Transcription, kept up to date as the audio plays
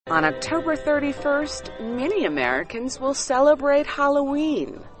On October 31st, many Americans will celebrate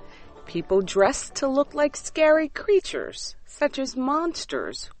Halloween. People dress to look like scary creatures, such as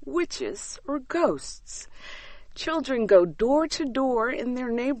monsters, witches, or ghosts. Children go door to door in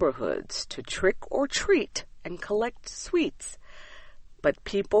their neighborhoods to trick or treat and collect sweets. But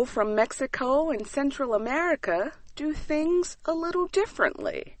people from Mexico and Central America do things a little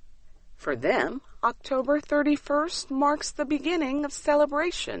differently. For them, October 31st marks the beginning of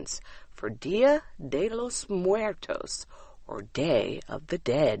celebrations for Dia de los Muertos, or Day of the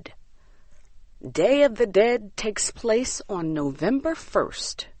Dead. Day of the Dead takes place on November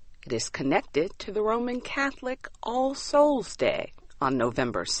 1st. It is connected to the Roman Catholic All Souls Day on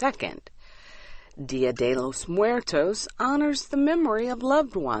November 2nd. Dia de los Muertos honors the memory of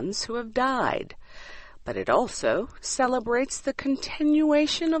loved ones who have died, but it also celebrates the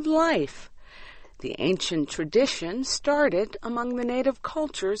continuation of life. The ancient tradition started among the native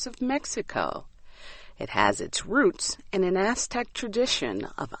cultures of Mexico. It has its roots in an Aztec tradition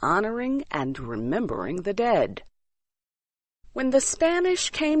of honoring and remembering the dead. When the Spanish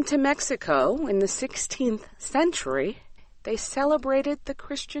came to Mexico in the 16th century, they celebrated the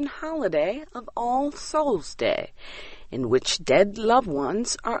Christian holiday of All Souls Day, in which dead loved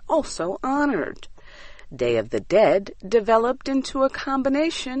ones are also honored. Day of the Dead developed into a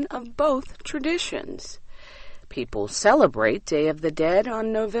combination of both traditions. People celebrate Day of the Dead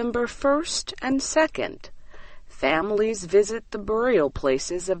on November 1st and 2nd. Families visit the burial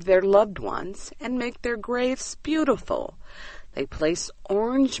places of their loved ones and make their graves beautiful. They place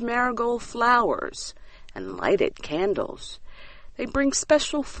orange marigold flowers and lighted candles. They bring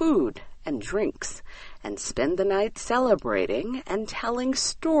special food and drinks and spend the night celebrating and telling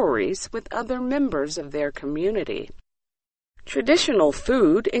stories with other members of their community. Traditional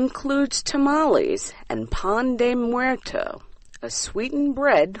food includes tamales and pan de muerto, a sweetened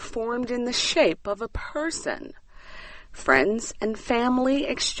bread formed in the shape of a person. Friends and family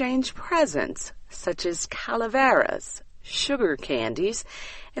exchange presents such as calaveras, sugar candies,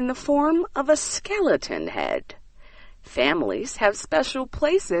 in the form of a skeleton head. Families have special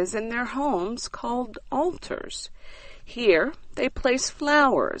places in their homes called altars. Here, they place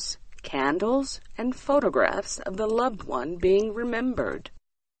flowers, candles, and photographs of the loved one being remembered.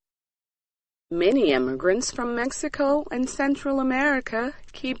 Many immigrants from Mexico and Central America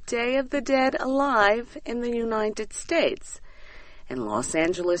keep Day of the Dead alive in the United States. In Los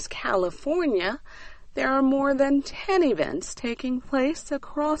Angeles, California, there are more than 10 events taking place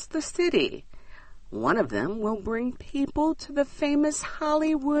across the city. One of them will bring people to the famous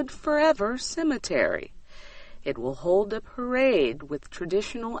Hollywood Forever Cemetery. It will hold a parade with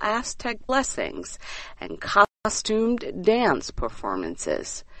traditional Aztec blessings and costumed dance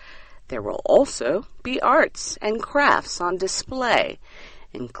performances. There will also be arts and crafts on display,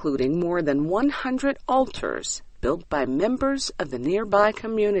 including more than 100 altars built by members of the nearby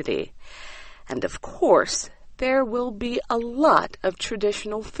community. And of course, there will be a lot of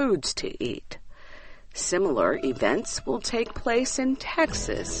traditional foods to eat. Similar events will take place in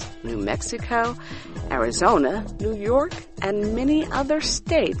Texas, New Mexico, Arizona, New York, and many other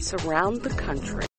states around the country.